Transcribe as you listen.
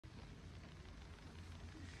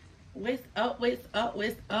What's up, what's up,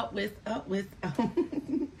 what's up, what's up, what's up?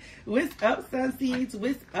 What's up, Sun Seeds?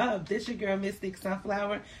 What's up? This your girl, Mystic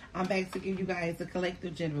Sunflower. I'm back to give you guys a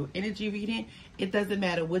collective general energy reading. It doesn't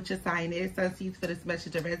matter what your sign is, Sun Seeds, for this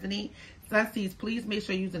message to resonate. Sun Seeds, please make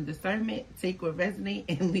sure you're using discernment. Take what resonates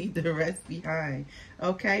and leave the rest behind.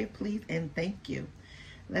 Okay? Please and thank you.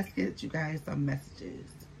 Let's get you guys some messages.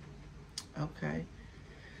 Okay?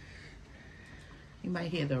 You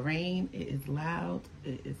might hear the rain. It is loud.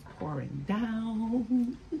 It is pouring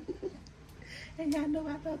down. And y'all know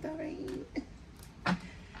I love the rain.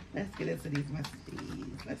 Let's get into these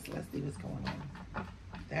messages. Let's see what's going on.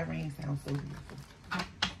 That rain sounds so beautiful.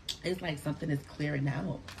 It's like something is clearing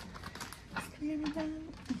out. It's clearing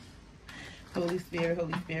out. Holy Spirit,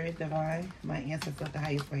 divine, my ancestors of the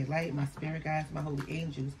highest white light, my spirit guides, my holy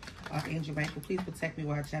angels, Archangel Michael, please protect me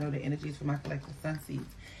while I channel the energies for my collective sun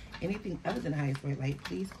seeds. Anything other than the highest white light,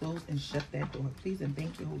 please close and shut that door. Please and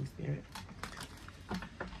thank you, Holy Spirit.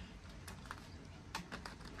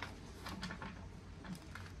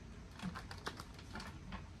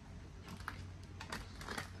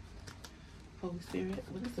 Holy Spirit,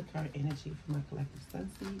 what is the current energy for my collective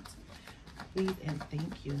sun seeds? Please and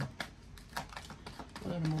thank you.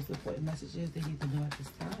 What are the most important messages they need to know at this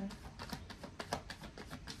time?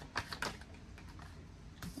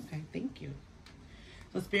 Okay, thank you.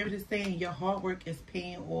 So Spirit is saying your hard work is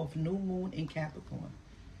paying off. New moon in Capricorn.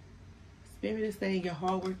 Spirit is saying your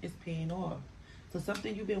hard work is paying off. So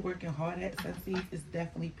something you've been working hard at, Sun Seeds, is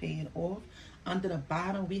definitely paying off. Under the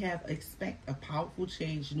bottom, we have expect a powerful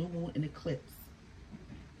change, new moon and eclipse.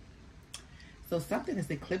 So something is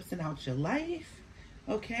eclipsing out your life.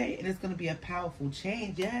 Okay, and it's going to be a powerful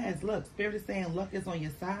change. Yes, look, Spirit is saying luck is on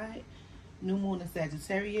your side. New moon in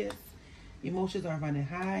Sagittarius. Emotions are running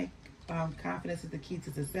high. Confidence is the key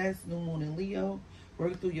to success. New moon in Leo.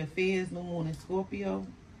 Work through your fears. New moon in Scorpio.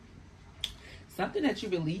 Something that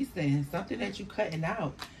you're releasing. Something that you're cutting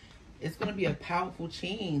out. It's going to be a powerful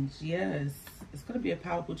change. Yes, it's going to be a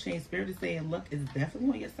powerful change. Spirit is saying luck is definitely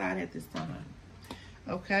on your side at this time.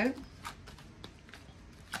 Okay.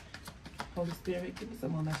 Holy Spirit, give me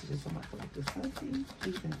some more messages for my collective sun seeds,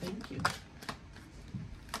 please and thank you.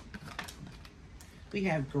 We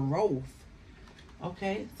have growth.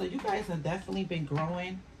 Okay, so you guys have definitely been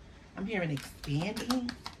growing. I'm hearing expanding.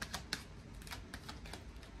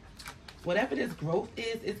 Whatever this growth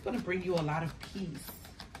is, it's going to bring you a lot of peace.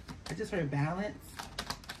 I just heard balance.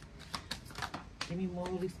 Give me more,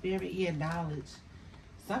 Holy Spirit. Yeah, knowledge.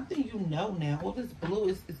 Something you know now. All this blue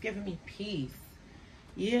is giving me peace.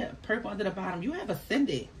 Yeah, purple under the bottom. You have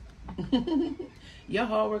ascended. Your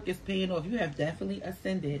hard work is paying off. You have definitely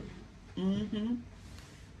ascended.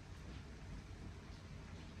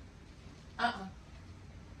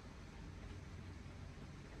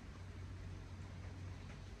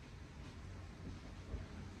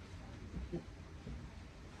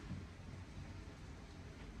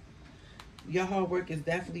 Your hard work is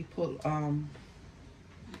definitely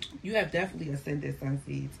you have definitely ascended, Sun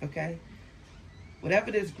Seeds, okay?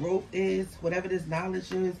 Whatever this growth is, whatever this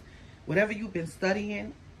knowledge is, whatever you've been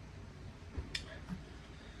studying,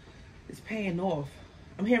 it's paying off.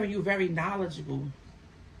 I'm hearing you very knowledgeable.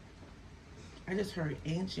 I just heard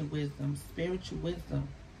ancient wisdom, spiritual wisdom.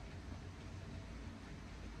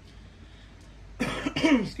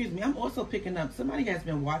 Excuse me. I'm also picking up, somebody has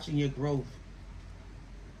been watching your growth.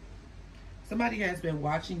 Somebody has been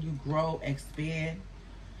watching you grow, expand,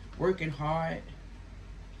 working hard.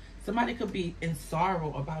 Somebody could be in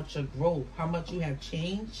sorrow about your growth, how much you have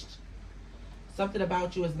changed. Something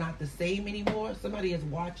about you is not the same anymore. Somebody is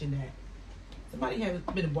watching that. Somebody has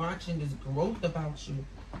been watching this growth about you.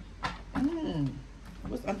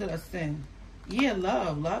 What's under the sin? Yeah,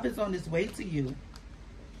 love. Love is on its way to you.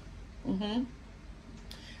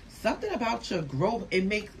 Something about your growth, it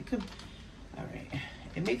makes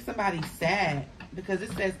somebody sad. Because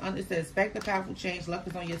it says, expect a powerful change. Luck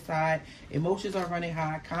is on your side. Emotions are running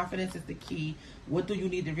high. Confidence is the key. What do you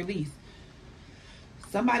need to release?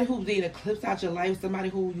 Somebody who did eclipse out your life, somebody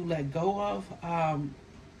who you let go of,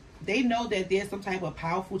 they know that there's some type of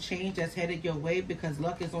powerful change that's headed your way because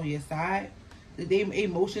luck is on your side. Their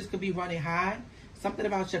emotions could be running high. Something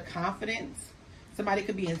about your confidence. Somebody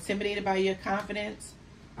could be intimidated by your confidence.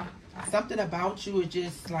 Something about you is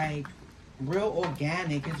just like real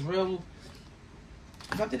organic. It's real.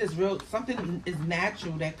 Something is real, something is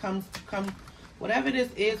natural that comes, whatever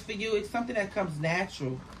this is for you, it's something that comes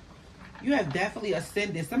natural. You have definitely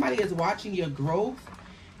ascended. Somebody is watching your growth,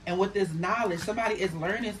 and with this knowledge, somebody is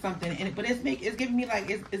learning something, but it's giving me like,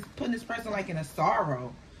 it's putting this person like in a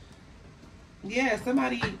sorrow. Yeah,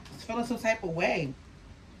 somebody is feeling some type of way.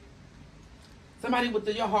 Somebody with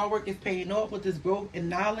your hard work is paying off with this growth and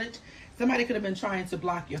knowledge. Somebody could have been trying to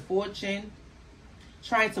block your fortune,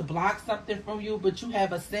 trying to block something from you, but you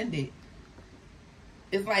have ascended.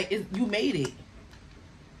 It's like you made it.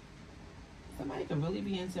 Somebody could really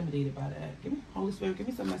be intimidated by that. Give me, Holy Spirit, give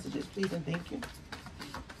me some messages, please, and thank you.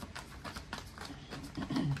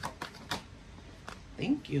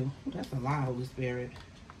 Thank you. Ooh, that's a lot, Holy Spirit.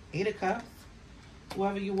 8 of Cups.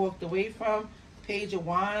 Whoever you walked away from. Page of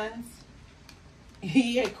Wands.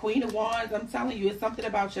 Yeah, Queen of Wands. I'm telling you, it's something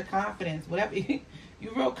about your confidence. Whatever,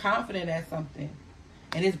 you're real confident at something.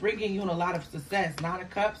 And it's bringing you in a lot of success. 9 of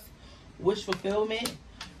Cups. Wish fulfillment.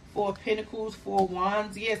 4 of Pentacles. 4 of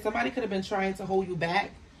Wands. Yeah, somebody could have been trying to hold you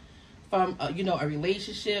back from, you know, a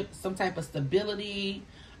relationship. Some type of stability.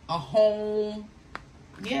 A home.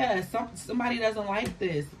 Yeah, somebody doesn't like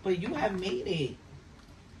this. But you have made it.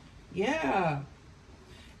 Yeah.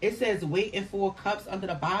 It says waiting for cups under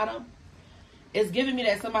the bottom. It's giving me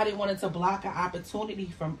that somebody wanted to block an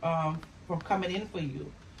opportunity from coming in for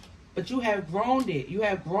you. But you have grown it. You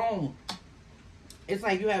have grown. It's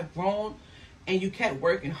like you have grown and you kept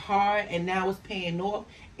working hard and now it's paying off.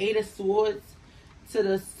 8 of Swords to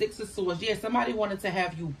the 6 of Swords. Yeah, somebody wanted to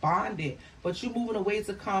have you bonded, but you're moving away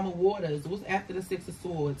to calmer waters. What's after the 6 of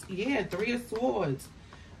Swords? Yeah, 3 of Swords.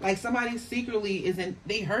 Like somebody secretly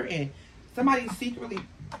they hurting. Somebody secretly,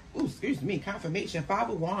 ooh, excuse me, confirmation.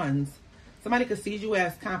 5 of Wands. Somebody could see you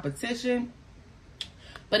as competition.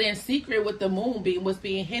 But in secret with the moon being, what's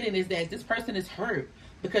being hidden is that this person is hurt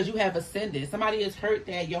because you have ascended. Somebody is hurt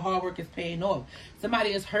that your hard work is paying off.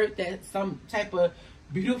 Somebody is hurt that some type of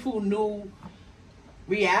beautiful new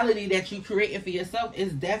reality that you created for yourself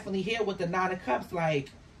is definitely here with the 9 of Cups. Like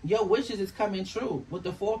your wishes is coming true with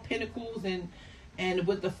the 4 of Pentacles and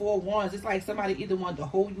with the 4 of Wands. It's like somebody either wanted to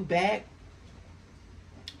hold you back.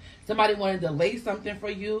 Somebody wanted to delay something for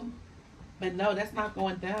you. But no, that's not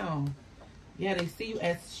going down. Yeah, they see you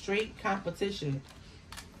as straight competition.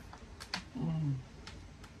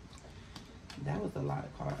 That was a lot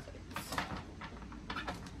of cards.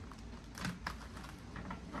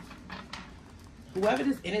 Whoever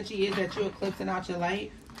this energy is that you're eclipsing out your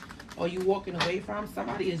life or you walking away from,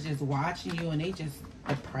 somebody is just watching you and they just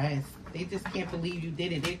depressed. They just can't believe you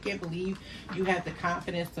did it. They can't believe you have the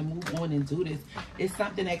confidence to move on and do this. It's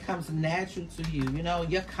something that comes natural to you. You know,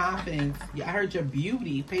 your confidence. I heard your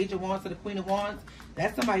beauty. Page of Wands to the Queen of Wands.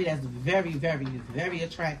 That's somebody that's very, very, very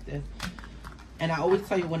attractive. And I always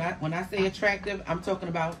tell you, when I say attractive, I'm talking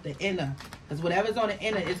about the inner. Because whatever's on the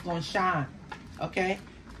inner, it's going to shine. Okay?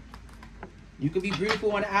 You could be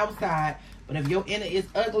beautiful on the outside, but if your inner is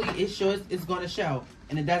ugly, it sure it's going to show.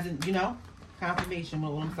 And it doesn't, you know, confirmation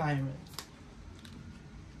with all them sirens.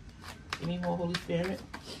 Give me more, Holy Spirit.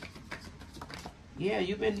 Yeah,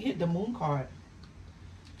 you've been hit the moon card.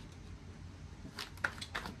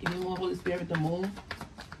 Give me more, Holy Spirit, the moon.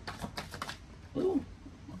 Ooh.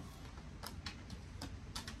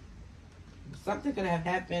 Something could have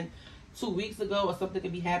happened 2 weeks ago, or something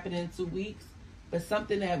could be happening in 2 weeks, but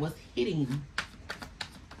something that was hitting.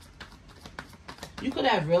 You could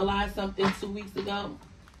have realized something 2 weeks ago.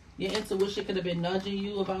 Your intuition could have been nudging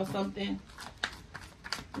you about something.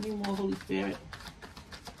 Give me more, Holy Spirit.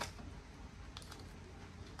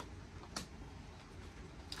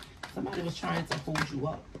 Somebody was trying to hold you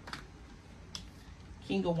up.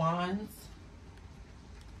 King of Wands.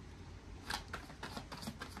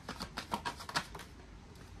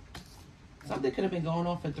 Something could have been going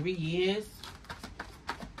on for 3 years.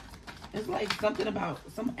 It's like something about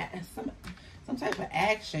some type of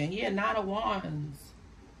action. Yeah, 9 of Wands.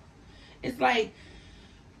 It's like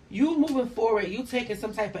you moving forward, you taking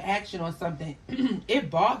some type of action on something.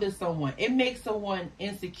 It bothers someone. It makes someone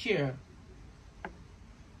insecure.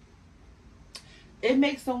 It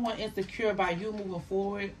makes someone insecure by you moving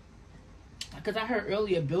forward. Because I heard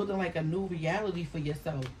earlier, building like a new reality for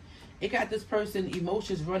yourself. It got this person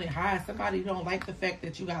emotions running high. Somebody don't like the fact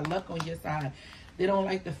that you got luck on your side. They don't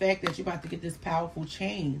like the fact that you're about to get this powerful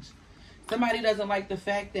change. Somebody doesn't like the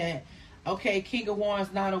fact that, okay, King of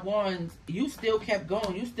Wands, 9 of Wands, you still kept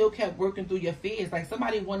going. You still kept working through your fears. Like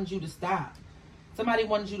somebody wanted you to stop. Somebody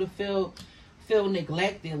wanted you to feel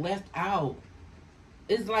neglected, left out.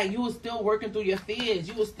 It's like you were still working through your fears.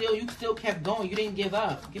 You still kept going. You didn't give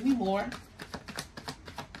up. Give me more.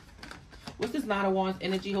 What's this 9 of Wands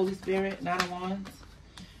energy, Holy Spirit? 9 of Wands.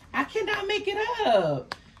 I cannot make it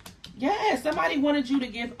up. Yeah, somebody wanted you to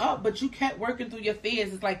give up, but you kept working through your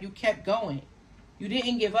fears. It's like you kept going. You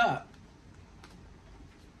didn't give up.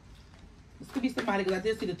 This could be somebody, because I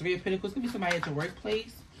did see the 3 of Pentacles. This could be somebody at your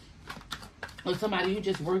workplace. Or somebody you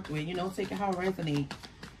just worked with. You know, take it how it resonates.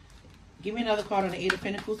 Give me another card on the 8 of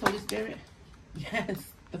Pentacles, Holy Spirit.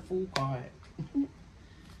 Yes, the Fool card.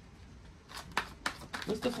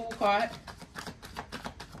 What's the Fool card?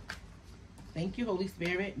 Thank you, Holy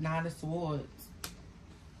Spirit. Nine of Swords.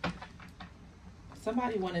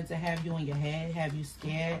 Somebody wanted to have you in your head, have you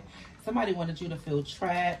scared. Somebody wanted you to feel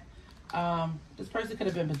trapped. This person could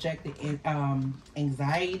have been projecting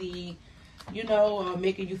anxiety, you know,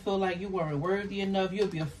 making you feel like you weren't worthy enough. You'll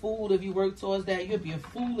be a fool if you work towards that. You'll be a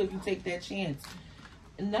fool if you take that chance.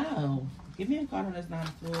 No. Give me a card on this Nine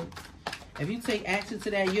of Swords. If you take action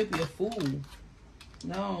to that, you'll be a fool.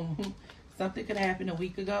 No. Something could have happened a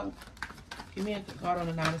week ago. Give me a card on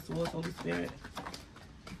the Nine of Swords, Holy Spirit.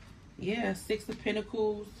 Yeah, Six of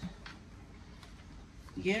Pentacles.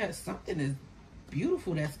 Yeah, something is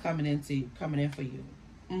beautiful that's coming in for you.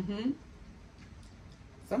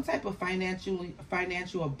 Some type of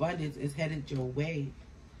financial abundance is headed your way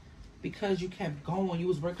because you kept going. You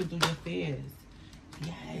was working through your fears.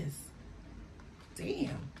 Yes.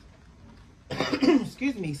 Damn.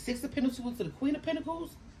 Excuse me. Six of Pentacles to the Queen of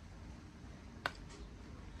Pentacles.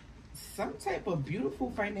 Some type of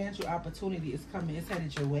beautiful financial opportunity is coming. It's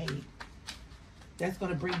headed your way. That's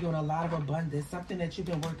going to bring you in a lot of abundance. Something that you've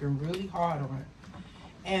been working really hard on.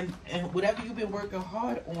 And whatever you've been working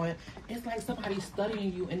hard on, it's like somebody's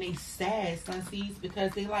studying you and they sad, Sunseeds,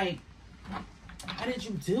 because they like, how did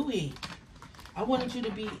you do it? I wanted you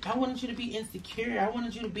to be insecure. I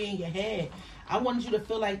wanted you to be in your head. I wanted you to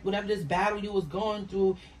feel like whatever this battle you was going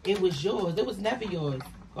through, it was yours. It was never yours.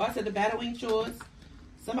 God said the battle ain't yours.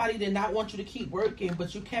 Somebody did not want you to keep working,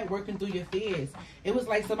 but you kept working through your fears. It was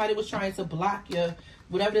like somebody was trying to block your,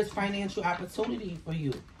 whatever this financial opportunity for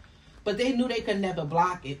you. But they knew they could never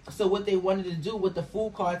block it. So what they wanted to do with the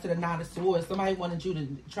Fool card to the Nine of Swords, somebody wanted you to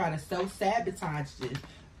try to self-sabotage this.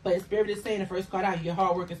 But Spirit is saying the first card out, your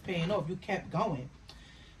hard work is paying off. You kept going.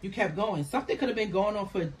 You kept going. Something could have been going on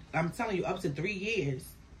for, I'm telling you, up to 3 years.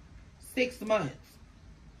 6 months.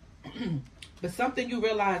 But something you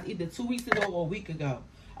realized either 2 weeks ago or a week ago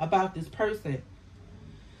about this person.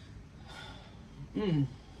 Give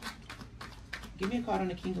me a card on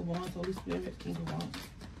the King of Wands, Holy Spirit, King of Wands.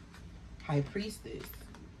 High Priestess.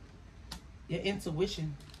 Your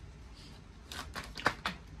intuition.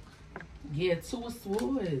 Yeah, Two of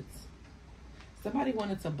Swords. Somebody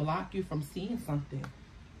wanted to block you from seeing something.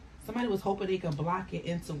 Somebody was hoping they could block your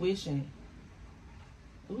intuition.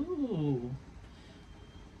 Ooh.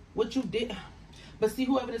 What you did. But see,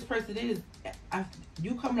 whoever this person is,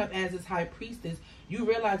 you coming up as this High Priestess, you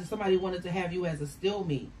realize that somebody wanted to have you as a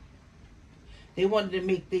stalemate. They wanted to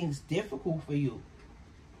make things difficult for you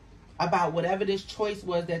about whatever this choice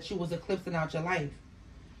was that you was eclipsing out your life.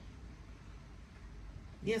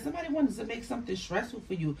 Yeah, somebody wanted to make something stressful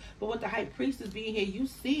for you. But with the High Priestess being here, you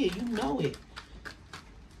see it. You know it.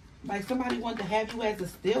 Like somebody wanted to have you as a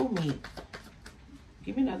stalemate.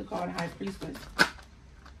 Give me another card, High Priestess.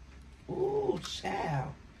 Ooh,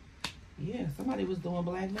 child. Yeah, somebody was doing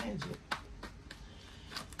black magic.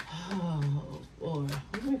 Oh, boy.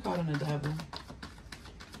 Give me a card on the Devil.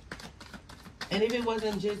 And if it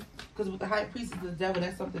wasn't just, because with the High Priestess and the Devil,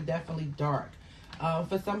 that's something definitely dark.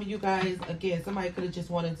 For some of you guys, again, somebody could have just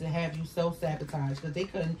wanted to have you self-sabotage because they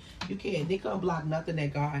couldn't block nothing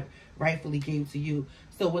that God rightfully gave to you.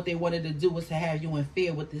 So what they wanted to do was to have you in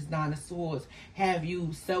fear with this Nine of Swords, have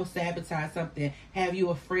you self-sabotage something, have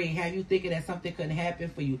you afraid, have you thinking that something couldn't happen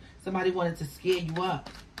for you. Somebody wanted to scare you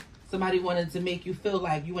up. Somebody wanted to make you feel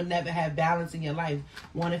like you would never have balance in your life.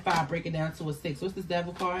 1 and 5, break it down to a 6. What's this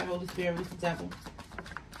Devil card, Holy Spirit? What's the Devil?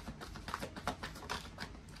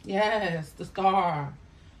 Yes, the Star.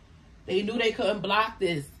 They knew they couldn't block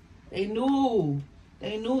this. They knew.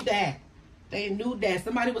 They knew that. They knew that.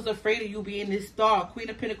 Somebody was afraid of you being this Star. Queen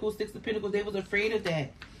of Pentacles, Six of Pentacles. They was afraid of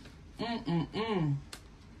that.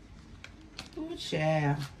 Ooh,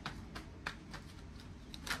 child.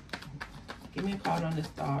 Give me a card on the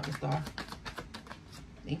Star. The Star.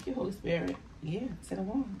 Thank you, Holy Spirit. Yeah, 10 of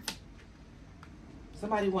Wands.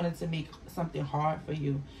 Somebody wanted to make something hard for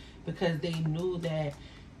you because they knew that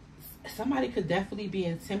somebody could definitely be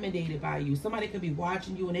intimidated by you. Somebody could be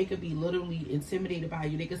watching you and they could be literally intimidated by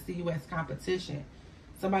you. They could see you as competition.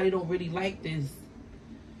 Somebody don't really like this.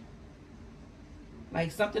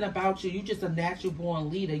 Like something about you. You just a natural born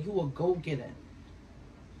leader. You a go-getter.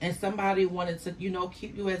 And somebody wanted to, you know,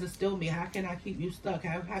 keep you as a stalemate. How can I keep you stuck?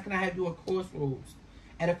 How can I have you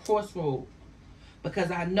at a crossroad? Because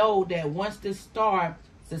I know that once this Star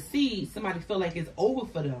succeeds, somebody feel like it's over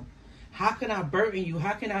for them. How can I burden you?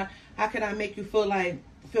 How can I make you feel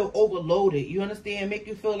overloaded? You understand? Make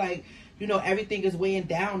you feel like, you know, everything is weighing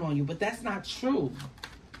down on you. But that's not true.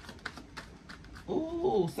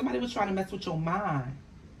 Ooh, somebody was trying to mess with your mind.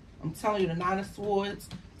 I'm telling you, the 9 of Swords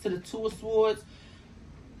to the 2 of Swords.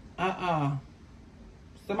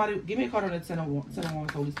 Somebody, give me a card on the 10 of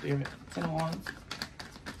Wands, Holy Spirit. 10 of Wands.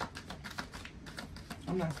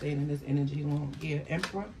 I'm not staying in this energy long. Yeah,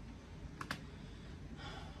 Emperor.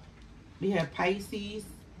 We have Pisces,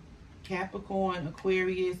 Capricorn,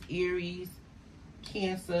 Aquarius, Aries,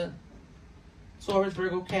 Cancer, Taurus,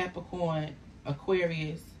 Virgo, Capricorn,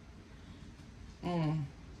 Aquarius. Somebody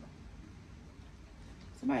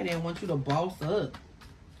didn't want you to boss up.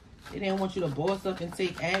 They didn't want you to boss up and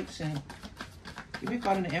take action. Give me a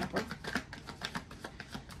card on the Emperor.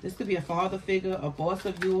 This could be a father figure, a boss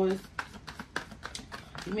of yours.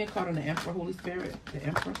 Give me a card on the Emperor, Holy Spirit. The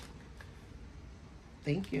Emperor.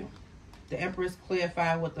 Thank you. The Emperor is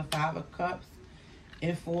clarified with the 5 of Cups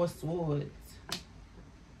and 4 Swords.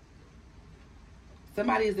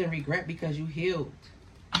 Somebody is in regret because you healed.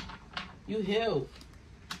 You healed.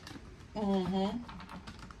 Somebody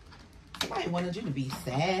wanted you to be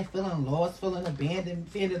sad, feeling lost, feeling abandoned,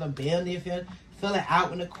 feeling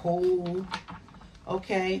out in the cold.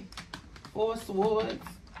 Okay. 4 Swords.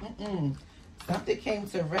 Something came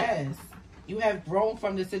to rest. You have grown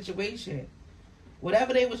from the situation.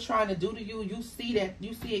 Whatever they was trying to do to you, you see that.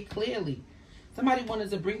 You see it clearly. Somebody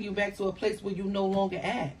wanted to bring you back to a place where you no longer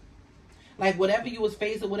at. Like whatever you was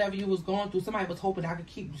facing, whatever you was going through, somebody was hoping I could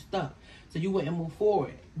keep you stuck so you wouldn't move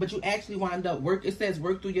forward. But you actually wind up work. It says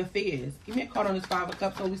work through your fears. Give me a card on this 5 of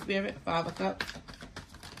Cups, Holy Spirit. 5 of Cups.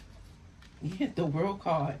 Yeah, the World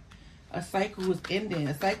card. A cycle was ending.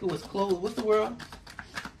 A cycle was closed. What's the World?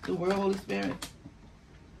 The World, Holy Spirit.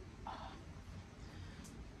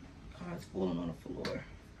 Cards falling on the floor.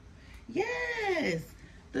 Yes.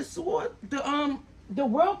 The sword. The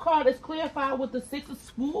World card is clarified with the 6 of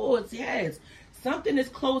Swords. Yes. Something is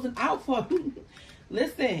closing out for you.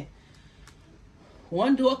 Listen.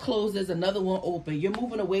 One door closes, another one open. You're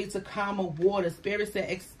moving away to calmer water. Spirit said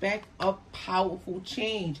expect a powerful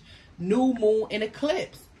change. New moon and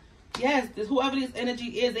eclipse. Yes, whoever this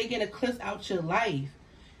energy is, they get eclipse out your life.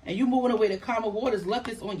 And you moving away to calmer waters. Luck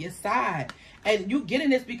is on your side. And you getting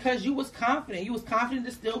this because you was confident. You was confident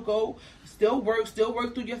to still go, still work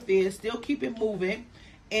through your fears, still keep it moving.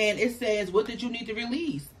 And it says, what did you need to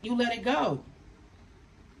release? You let it go.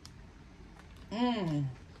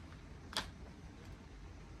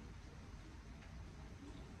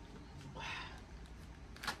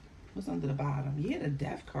 What's under the bottom? Yeah, the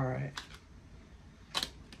Death card.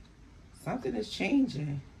 Something is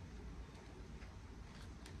changing.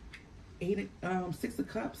 6 of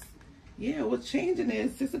Cups. Yeah, what's changing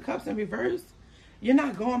is 6 of Cups in reverse. You're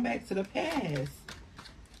not going back to the past.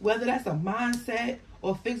 Whether that's a mindset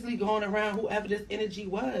or physically going around whoever this energy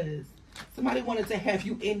was. Somebody wanted to have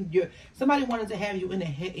you in your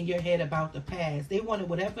head about the past. They wanted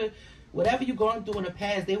whatever you're going through in the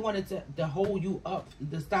past, they wanted to hold you up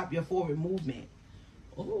to stop your forward movement.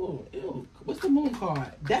 Oh, ew. What's the Moon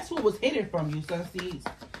card? That's what was hidden from you, Sunseeds.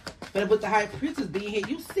 But with the High Priestess being here,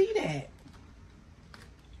 you see that.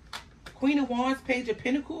 Queen of Wands, Page of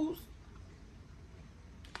Pentacles.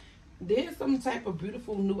 There's some type of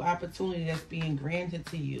beautiful new opportunity that's being granted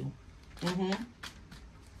to you.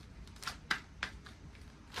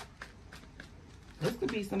 This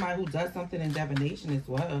could be somebody who does something in divination as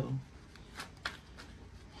well.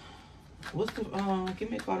 What's the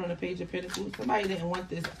give me a card on the Page of Pentacles. Somebody didn't want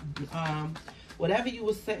this whatever you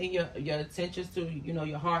were setting your attentions to, you know,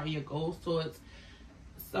 your heart and your goals towards,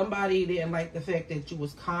 somebody didn't like the fact that you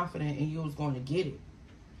was confident and you was going to get it.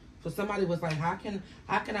 So somebody was like, how can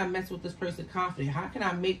I mess with this person confident? How can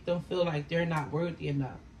I make them feel like they're not worthy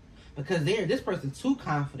enough? Because this person's too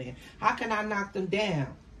confident. How can I knock them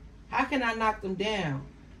down? How can I knock them down?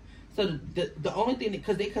 So the only thing,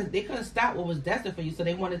 because they couldn't stop what was destined for you, so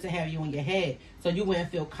they wanted to have you in your head, so you wouldn't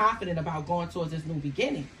feel confident about going towards this new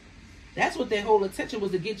beginning. That's what their whole intention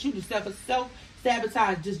was, to get you to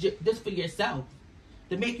self-sabotage just for yourself,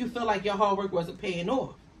 to make you feel like your hard work wasn't paying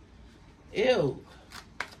off. Ew.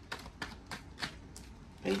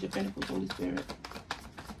 Page of Pentacles, Holy Spirit.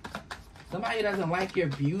 Somebody doesn't like your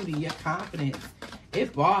beauty, your confidence.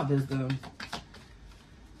 It bothers them.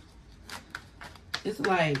 It's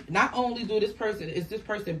like, not only is this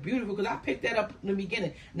person beautiful, because I picked that up in the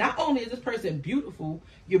beginning. Not only is this person beautiful,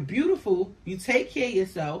 you're beautiful, you take care of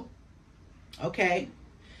yourself, okay?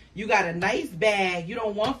 You got a nice bag, you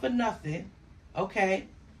don't want for nothing, okay?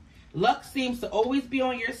 Luck seems to always be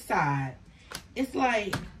on your side. It's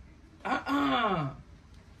like, how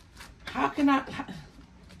can I...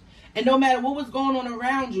 And no matter what was going on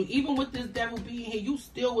around you, even with this devil being here, you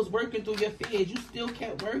still was working through your fears. You still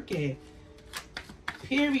kept working.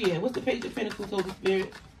 Period. What's the Page of Pentacles, Holy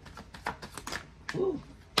Spirit? Ooh.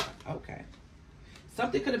 Okay.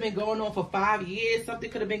 Something could have been going on for 5 years. Something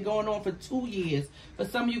could have been going on for 2 years. For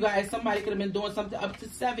some of you guys, somebody could have been doing something up to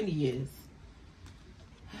 7 years.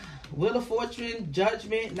 Wheel of Fortune,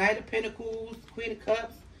 Judgment, Knight of Pentacles, Queen of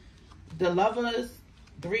Cups, the Lovers,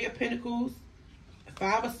 Three of Pentacles,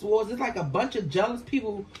 Five of Swords. It's like a bunch of jealous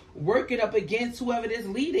people working up against whoever this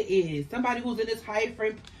leader is. Somebody who's in this high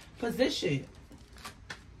frame position.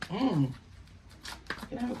 Can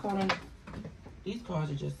I have a card on? These cards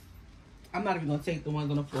are just... I'm not even going to take the ones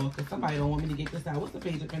on the floor because somebody don't want me to get this out. What's the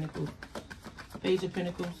Page of Pentacles? Page of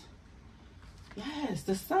Pentacles. Yes,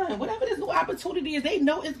 the Sun. Whatever this new opportunity is, they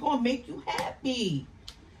know it's going to make you happy.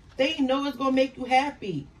 They know it's going to make you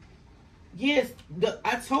happy. Yes,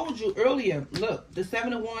 I told you earlier, look, the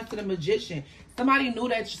Seven of Wands to the Magician. Somebody knew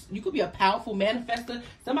that you could be a powerful manifester.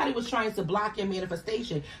 Somebody was trying to block your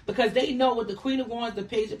manifestation because they know with the Queen of Wands, the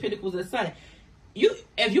Page of Pentacles, and the Sun,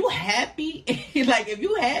 if you happy, like if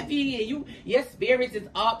you happy and your spirits is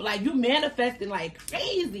up, like you manifesting like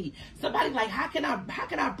crazy. Somebody like, how can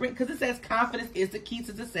I bring, because it says confidence is the key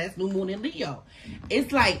to success, new moon in Leo.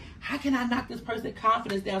 It's like, how can I knock this person's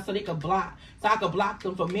confidence down so I can block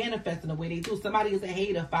them from manifesting the way they do. Somebody is a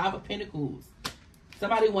hater, Five of Pentacles.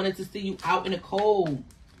 Somebody wanted to see you out in the cold.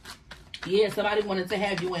 Yeah, somebody wanted to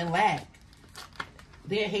have you in lack.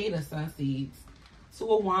 They're a hater, Sun Seeds.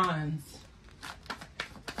 Two of Wands.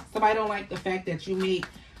 Somebody don't like the fact that you make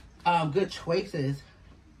good choices.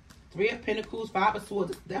 Three of Pentacles, Five of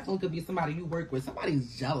Swords. This definitely could be somebody you work with.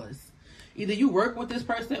 Somebody's jealous. Either you work with this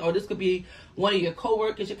person or this could be one of your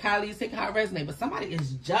co-workers, your colleagues, take how it resonates. But somebody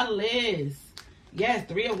is jealous. Yes,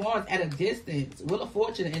 Three of Wands at a distance. Wheel of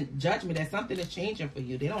Fortune and Judgment. That something is changing for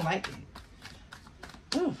you. They don't like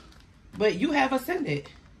it. Ooh. But you have ascended.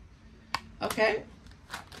 Okay?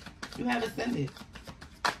 You have ascended.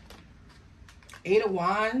 Eight of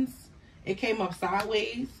Wands. It came up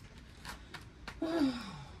sideways.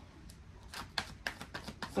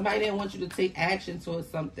 Somebody didn't want you to take action towards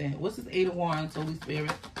something. What's this Eight of Wands, Holy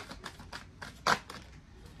Spirit?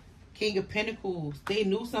 King of Pentacles. They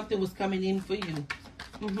knew something was coming in for you.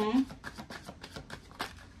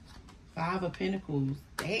 Five of Pentacles.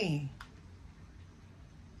 Dang.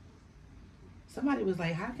 Somebody was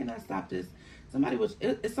like, how can I stop this? Somebody was,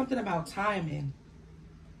 it's something about timing.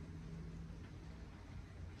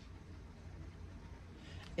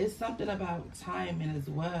 It's something about timing as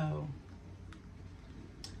well.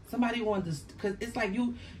 Somebody wanted to, because it's like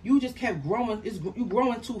you just kept growing. You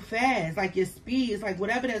growing too fast. Like your speed. It's like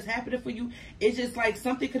whatever that's happening for you. It's just like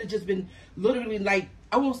something could have just been literally like,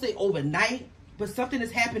 I won't say overnight, but something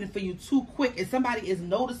is happening for you too quick. And somebody is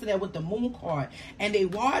noticing that with the Moon card. And they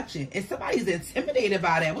watching. And somebody's intimidated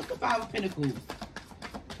by that. What's the Five of Pentacles?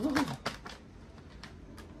 Ooh.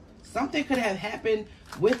 Something could have happened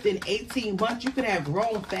within 18 months. You could have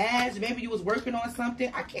grown fast. Maybe you was working on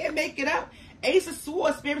something. I can't make it up. Ace of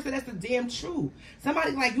Swords, Spirit said that's the damn truth.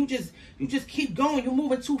 Somebody like you just keep going. You're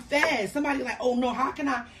moving too fast. Somebody like, oh no, how can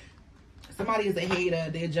I? Somebody is a hater.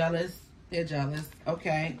 They're jealous. They're jealous.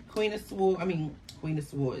 Okay. Queen of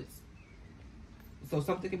Swords. So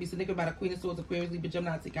something can be significant about a Queen of Swords, Aquarius, Libra,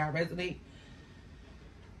 Gemini, take how I resonate.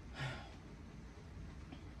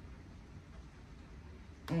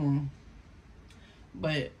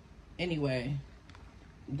 But anyway,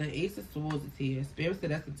 the Ace of Swords is here. Spirit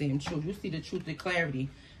said that's the damn truth. You see the truth and clarity.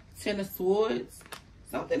 Ten of Swords.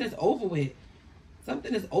 Something is over with.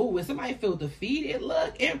 Something is over with. Somebody feel defeated.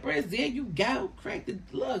 Look, Empress, there you go. Crack the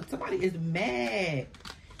look. Somebody is mad.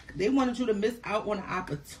 They wanted you to miss out on an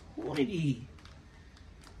opportunity.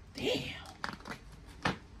 Damn.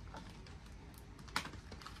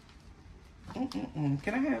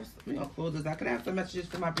 Can I have, we're going to close this out. Can I have some messages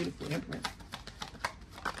for my beautiful Empress?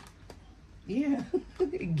 Yeah.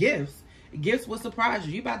 Gifts. Gifts will surprise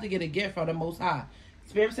you. You're about to get a gift from the Most High.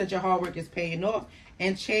 Spirit said your hard work is paying off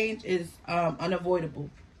and change is unavoidable.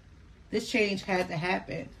 This change had to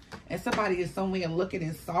happen. And somebody is somewhere looking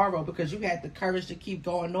in sorrow because you had the courage to keep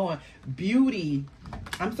going on. Beauty.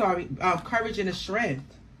 Courage and the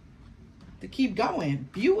strength to keep going.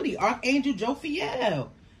 Beauty. Archangel Jophiel.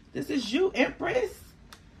 This is you, Empress.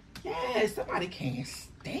 Yes, somebody can't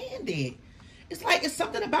stand it. It's like it's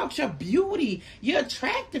something about your beauty, your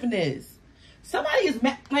attractiveness. Somebody is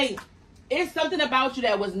like, it's something about you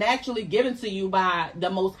that was naturally given to you by the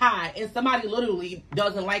Most High, and somebody literally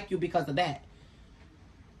doesn't like you because of that.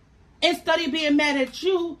 Instead of being mad at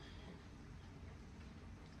you,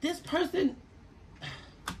 this person,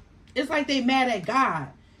 it's like they mad at God.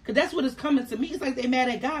 Because that's what is coming to me. It's like they mad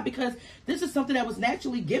at God because this is something that was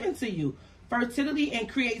naturally given to you. Fertility and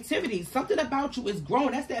creativity. Something about you is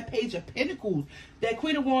growing. That's that Page of Pentacles. That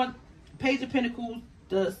Queen of Wands, Page of Pentacles,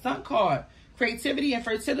 the Sun card. Creativity and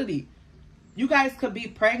fertility. You guys could be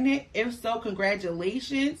pregnant. If so,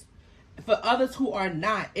 congratulations. For others who are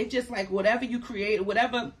not, it's just like whatever you create,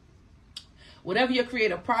 whatever your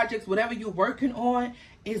creative projects, whatever you're working on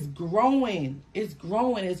is growing. It's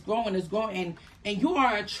growing, it's growing, it's growing. And you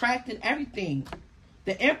are attracting everything.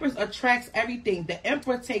 The Empress attracts everything. The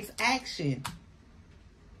Emperor takes action.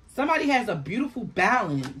 Somebody has a beautiful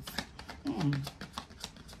balance.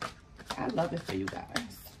 I love it for you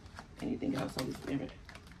guys. Anything else, Holy Spirit?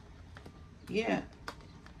 Yeah.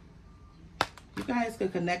 You guys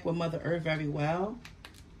could connect with Mother Earth very well.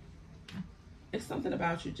 It's something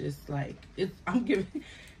about you just like, I'm giving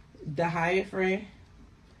the Hierophant,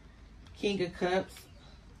 King of Cups,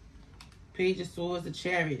 Page of Swords, the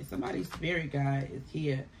Chariot. Somebody's spirit guide is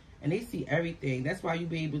here. And they see everything. That's why you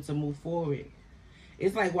be able to move forward.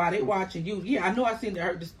 It's like while they watching you. Yeah, I know I seen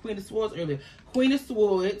this Queen of Swords earlier. Queen of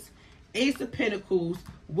Swords, Ace of Pentacles,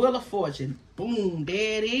 Wheel of Fortune. Boom,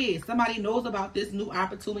 there it is. Somebody knows about this new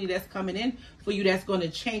opportunity that's coming in for you that's going to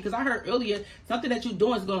change. Because I heard earlier, something that you're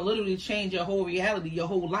doing is going to literally change your whole reality, your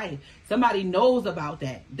whole life. Somebody knows about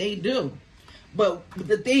that. They do. But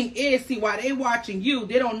the thing is, see, while they're watching you,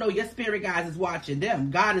 they don't know your spirit guides is watching them.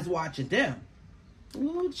 God is watching them.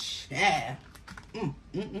 Ooh, child.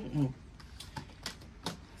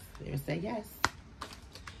 Spirit say yes.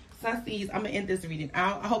 Sunseeds, I'm going to end this reading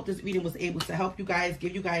out. I hope this reading was able to help you guys,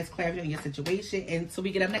 give you guys clarity on your situation. And so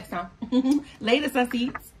we get up next time. Later,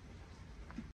 Sunseeds.